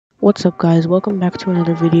What's up guys, welcome back to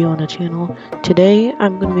another video on the channel. Today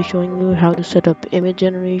I'm going to be showing you how to set up image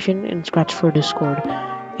generation in Scratch for Discord.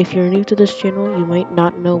 If you're new to this channel, you might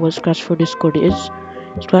not know what Scratch for Discord is.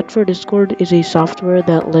 Scratch for Discord is a software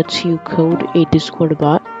that lets you code a Discord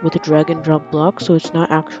bot with a drag and drop block, so it's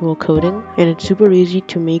not actual coding, and it's super easy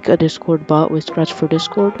to make a Discord bot with Scratch for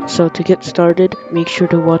Discord. So to get started, make sure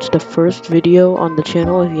to watch the first video on the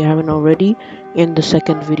channel if you haven't already, and the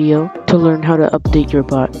second video to learn how to update your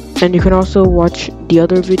bot. And you can also watch the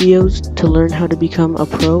other videos to learn how to become a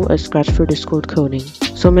pro at Scratch for Discord coding.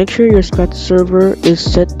 So make sure your Scratch server is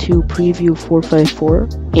set to preview 454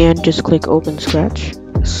 and just click open Scratch.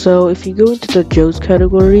 So if you go into the Joe's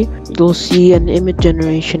category, you'll see an image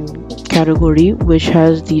generation category which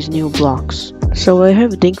has these new blocks. So I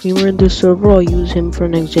have Dinkmemer in this server. I'll use him for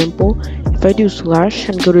an example. If I do slash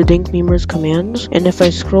and go to Dinkmemer's commands, and if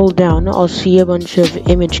I scroll down, I'll see a bunch of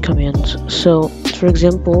image commands. So for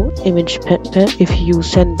example, image pet, if you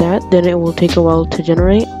send that, then it will take a while to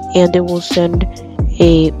generate, and it will send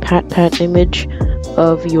a pat image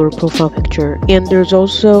of your profile picture. And there's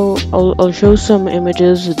also, I'll show some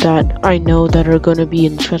images that I know that are going to be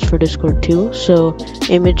in Scratch for Discord too. So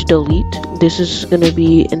image delete, this is going to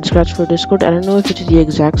be in Scratch for Discord. I don't know if it's the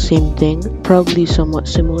exact same thing, probably somewhat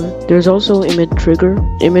similar. There's also image trigger.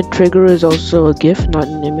 Image trigger is also a GIF, not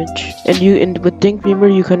an image. And with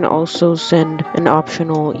Dinkmemer you can also send an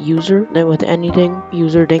optional user. Then with anything,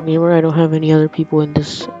 user Dinkmemer. I don't have any other people in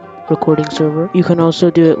this recording server. You can also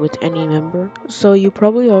do it with any member. So you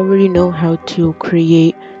probably already know how to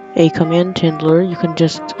create a command handler. You can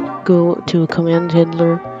just go to a command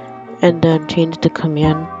handler and then change the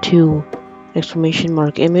command to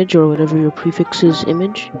 !image or whatever your prefix is,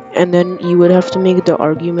 image, and then you would have to make the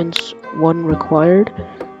arguments one required.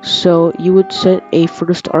 So you would set a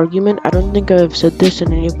first argument. I don't think I've said this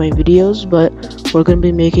in any of my videos, but we're going to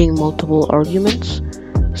be making multiple arguments.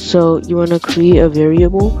 So you want to create a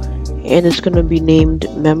variable, and it's going to be named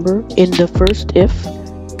member. In the first if,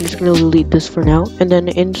 I'm just going to delete this for now, and then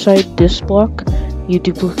inside this block you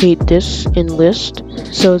duplicate this in list.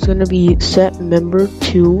 So it's going to be set member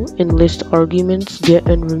to in list arguments get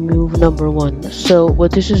and remove number 1. So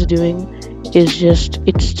what this is doing is just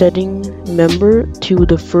it's setting member to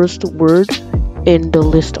the first word in the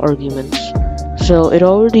list arguments. So it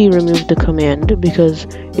already removed the command because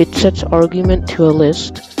it sets argument to a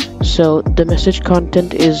list. So the message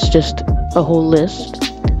content is just a whole list,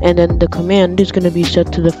 and then the command is going to be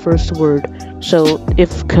set to the first word. So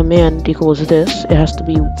if command equals this, it has to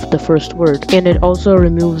be the first word, and it also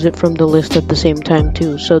removes it from the list at the same time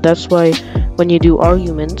too. So that's why when you do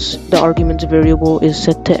arguments, the arguments variable is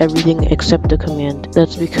set to everything except the command.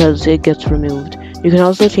 That's because it gets removed. You can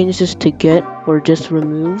also change this to get or just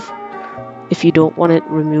remove if you don't want it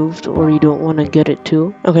removed or you don't want to get it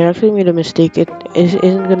too. Okay, I actually made a mistake. It isn't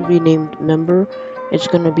going to be named member. It's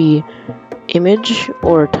going to be image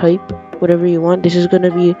or type, whatever you want. This is going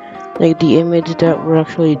to be like the image that we're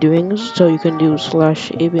actually doing. So you can do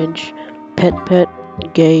slash image pet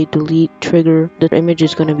gay delete trigger. The image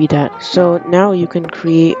is going to be that. So now you can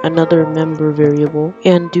create another member variable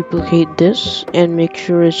and duplicate this and make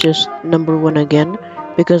sure it's just number 1 again,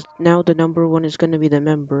 because now the number 1 is going to be the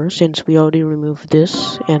member since we already removed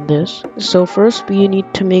this and this. So first we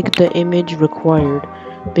need to make the image required,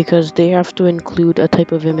 because they have to include a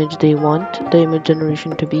type of image they want the image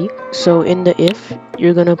generation to be. So in the if,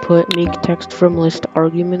 you're going to put make text from list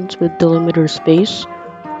arguments with delimiter space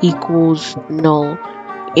equals null,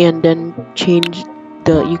 and then change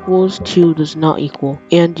the equals to does not equal.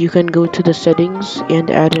 And you can go to the settings and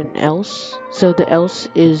add an else. So the else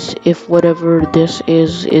is if whatever this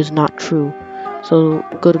is not true. So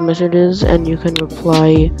go to messages and you can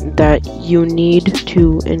reply that you need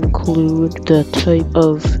to include the type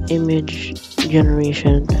of image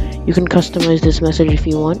generation. You can customize this message if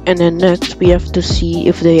you want. And then next we have to see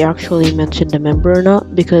if they actually mentioned a member or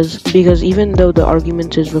not, because even though the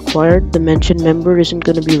argument is required, the mention member isn't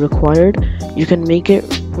going to be required. You can make it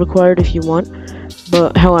required if you want,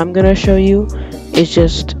 but how I'm going to show you is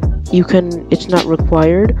just it's not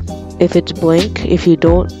required if it's blank. If you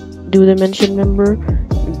don't do the mention member,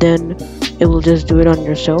 then it will just do it on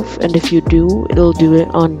yourself, and if you do, it'll do it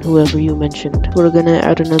on whoever you mentioned. We're gonna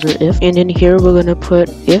add another if, and in here we're gonna put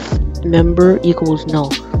if member equals null.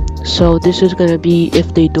 So this is gonna be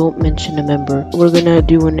if they don't mention a member. We're gonna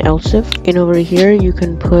do an else if, and over here you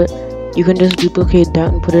can just duplicate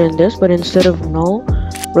that and put it in this, but instead of null,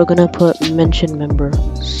 we're gonna put mention member.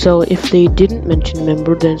 So if they didn't mention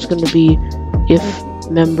member, then it's gonna be if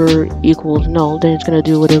member equals null, then it's gonna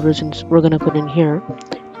do whatever we're gonna put in here.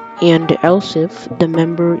 and else if the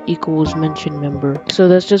member equals mentioned member. So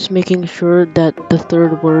that's just making sure that the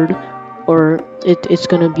third word or it's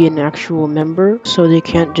gonna be an actual member, so they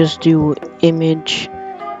can't just do image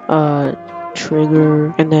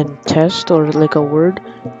trigger and then test or like a word,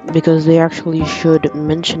 because they actually should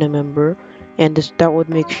mention a member, and that would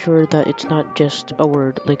make sure that it's not just a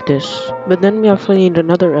word like this. But then we actually need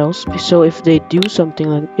another else, so if they do something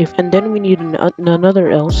like and then we need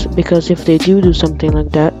another else, because if they do something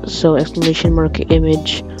like that, so exclamation mark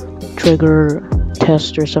image trigger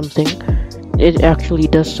test or something, it actually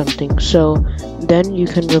does something. So then you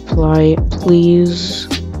can reply, please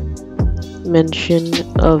mention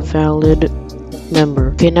a valid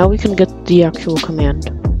member. Okay, now we can get the actual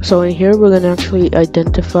command. So in here we're going to actually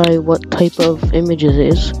identify what type of image it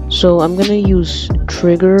is. So I'm going to use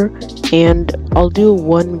trigger, and I'll do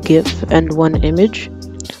one GIF and one image.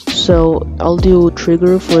 So I'll do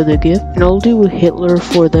trigger for the GIF, and I'll do Hitler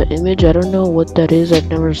for the image. I don't know what that is. I've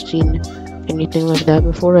never seen anything like that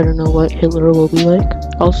before. I don't know what Hitler will be like.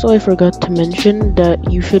 Also, I forgot to mention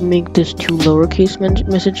that you should make this to lowercase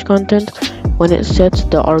message content when it sets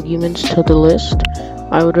the arguments to the list.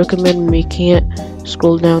 I would recommend making it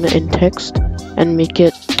scroll down in text and make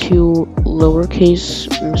it to lowercase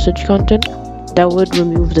message content. That would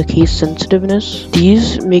remove the case sensitiveness.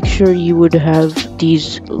 These, make sure you would have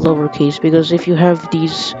these lowercase, because if you have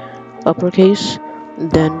these uppercase,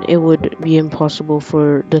 then it would be impossible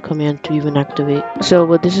for the command to even activate. So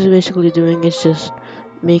what this is basically doing is just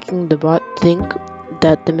making the bot think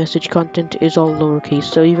that the message content is all lowercase.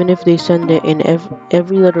 So even if they send it in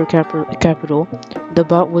every letter capital, the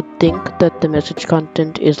bot would think that the message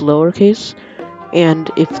content is lowercase, and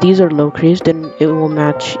if these are lowercase, then it will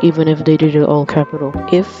match even if they did it all capital.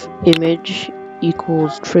 If image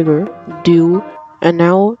equals trigger, do, and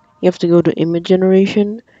now you have to go to image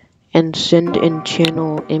generation and send in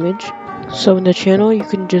channel image. So in the channel you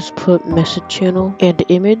can just put message channel and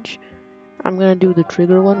image. I'm gonna do the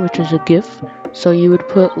trigger one, which is a GIF. So you would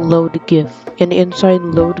put load GIF, and inside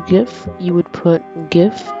load GIF you would put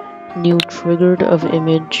GIF new triggered of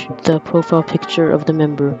image, the profile picture of the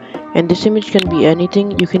member. And this image can be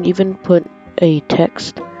anything. You can even put a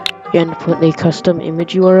text and put a custom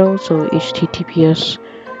image URL, so https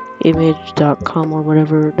image.com or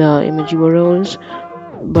whatever the image URL is.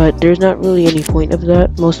 But there's not really any point of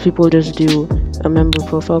that. Most people just do a member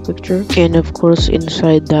profile picture, and of course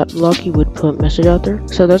inside that block you would put message author.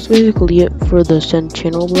 So that's basically it for the send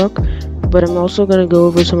channel block, but I'm also going to go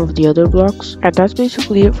over some of the other blocks, and that's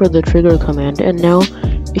basically it for the trigger command. And now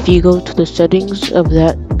if you go to the settings of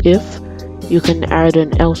that if, you can add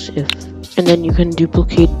an else if, and then you can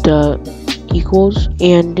duplicate the equals,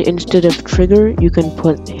 and instead of trigger you can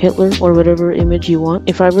put Hitler or whatever image you want.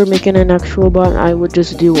 If I were making an actual bot, I would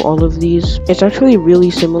just do all of these. It's actually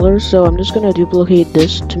really similar, so I'm just gonna duplicate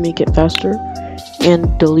this to make it faster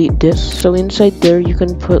and delete this. So inside there you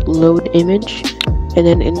can put load image, and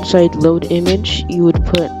then inside load image you would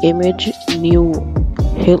put image new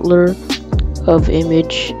Hitler of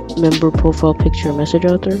image member profile picture message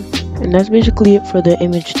author. And that's basically it for the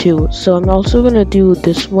image 2. So I'm also gonna do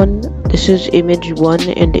this one. This is image 1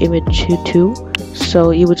 and image 2. So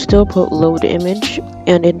you would still put load image,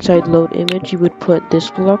 and inside load image you would put this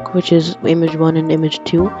block, which is image 1 and image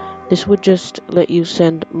 2. This would just let you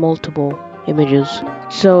send multiple images.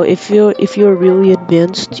 So if you're really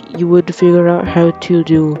advanced, you would figure out how to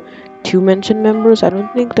do 2 mention members. I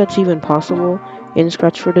don't think that's even possible in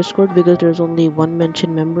Scratch for Discord, because there's only 1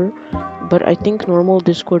 mention member. But I think normal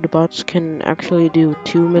Discord bots can actually do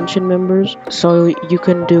 2 mention members. So you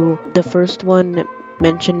can do the first one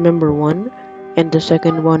mention member 1 and the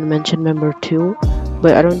second one mention member 2.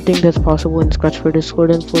 But I don't think that's possible in Scratch for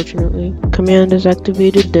Discord, unfortunately. Command is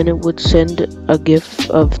activated, then it would send a GIF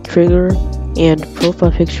of trigger and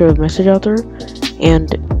profile picture of message author, and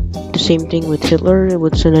the same thing with Hitler. It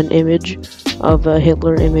would send an image of a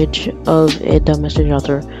Hitler image of the message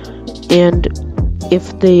author. And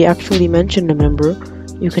if they actually mention a member,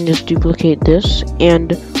 you can just duplicate this,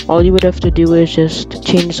 and all you would have to do is just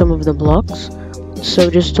change some of the blocks.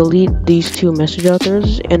 So just delete these 2 message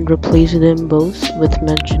authors and replace them both with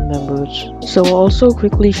mention members. So I'll also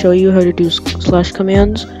quickly show you how to do slash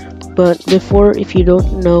commands. But before, if you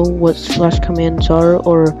don't know what slash commands are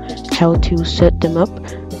or how to set them up,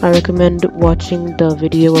 I recommend watching the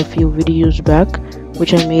video a few videos back,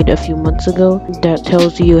 which I made a few months ago, that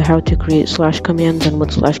tells you how to create slash commands and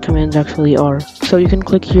what slash commands actually are. So you can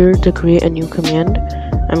click here to create a new command.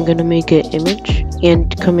 I'm gonna make an image,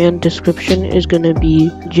 and command description is gonna be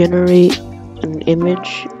generate an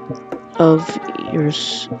image of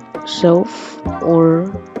yourself or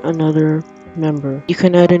another member. You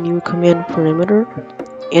can add a new command parameter,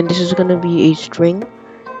 and this is going to be a string,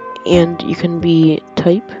 and you can be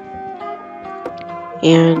type,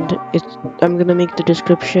 and I'm going to make the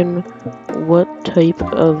description, what type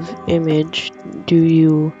of image do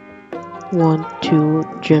you want to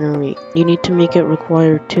generate. You need to make it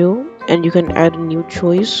required too, and you can add a new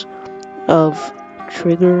choice of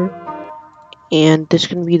trigger, and this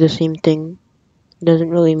can be the same thing, doesn't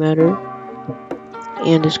really matter,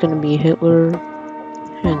 and it's going to be Hitler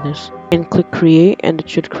and this, and click create, and it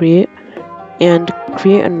should create, and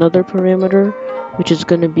create another parameter which is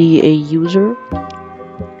going to be a user,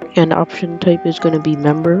 and option type is going to be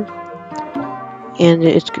member, and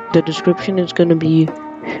the description is going to be,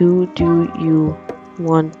 who do you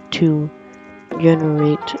want to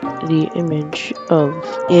generate the image of,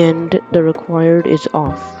 and the required is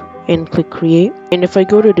off, and click create. And if I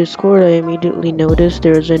go to Discord, I immediately notice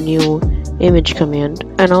there's a new image command.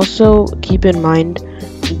 And also keep in mind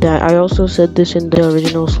that I also said this in the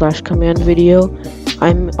original / command video,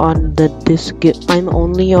 I'm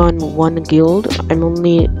only on one guild. I'm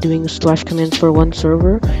only doing / commands for one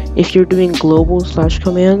server. If you're doing global /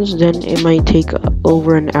 commands, then it might take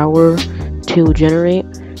over an hour to generate.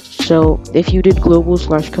 So if you did global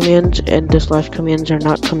 / commands and the / commands are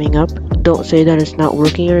not coming up, don't say that it's not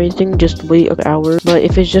working or anything, just wait an hour. But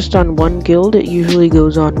if it's just on one guild, it usually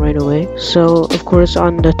goes on right away. So of course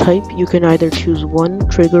on the type, you can either choose one,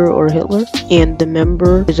 trigger or Hitler, and the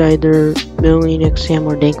member is either Millionaire Sam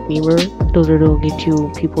or Dank Beamer. Those are the only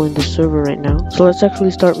two people in the server right now. So let's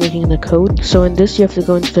actually start making the code. So in this, you have to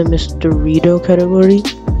go into the Mr. Rito category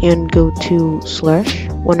and go to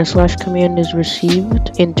 /. When a / command is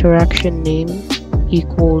received, interaction name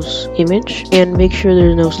equals image, and make sure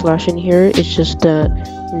there's no / in here. It's just the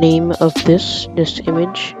name of this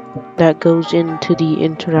image that goes into the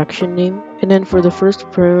interaction name. And then for the first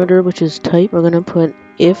parameter, which is type, we're gonna put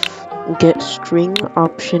if get string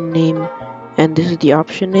option name, and this is the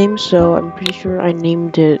option name, so I'm pretty sure I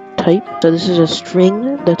named it type. So this is a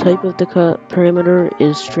string, the type of the parameter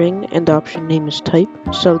is string, and the option name is type.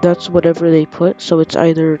 So that's whatever they put, so it's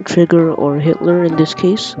either trigger or Hitler in this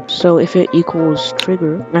case. So if it equals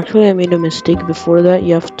trigger, actually I made a mistake before that.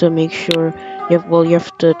 You have to make sure, you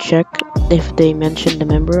have to check if they mentioned the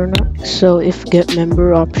member or not. So if get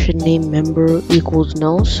member option name member equals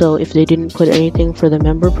null, so if they didn't put anything for the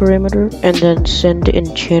member parameter, and then send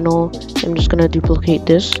in channel, I'm just gonna duplicate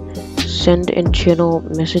this, send in channel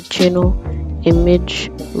message channel image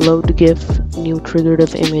load gif new triggered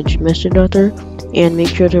of image message author, and make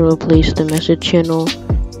sure to replace the message channel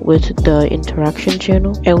with the interaction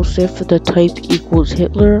channel. Else if the type equals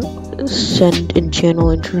Hitler, send in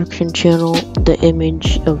channel interaction channel the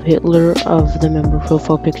image of Hitler of the member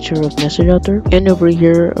profile picture of message author. And over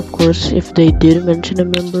here, of course, if they did mention a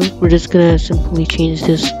member, we're just gonna simply change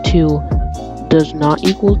this to does not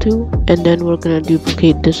equal to, and then we're gonna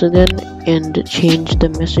duplicate this again and change the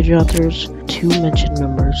message authors to mention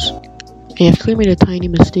members. I actually made a tiny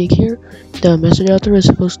mistake here. The message author is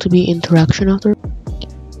supposed to be interaction author,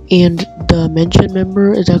 and the mention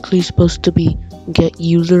member is actually supposed to be get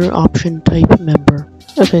user option type member.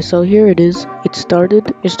 Okay, so here it is. It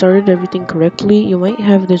started everything correctly. You might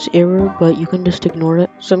have this error, but you can just ignore it.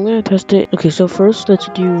 So I'm gonna test it. Okay, so first let's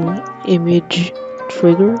do image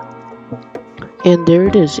trigger. And there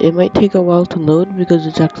it is. It might take a while to load because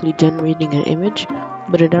it's actually generating an image,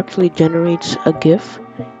 but it actually generates a GIF,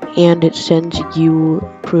 and it sends you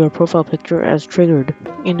your profile picture as triggered.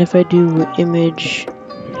 And if I do image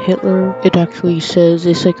Hitler, it actually says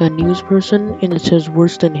it's like a news person, and it says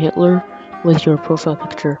worse than Hitler with your profile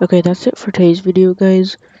picture. Okay, that's it for today's video,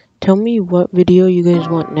 guys. Tell me what video you guys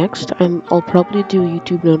want next. I'll probably do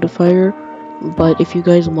YouTube notifier, but if you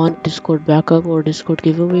guys want Discord backup or Discord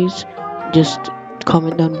giveaways, just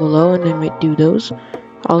comment down below and I might do those.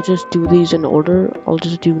 I'll just do these in order. I'll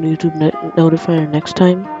just do YouTube notifier next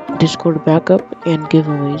time, Discord backup, and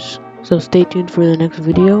giveaways. So stay tuned for the next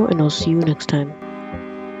video, and I'll see you next time.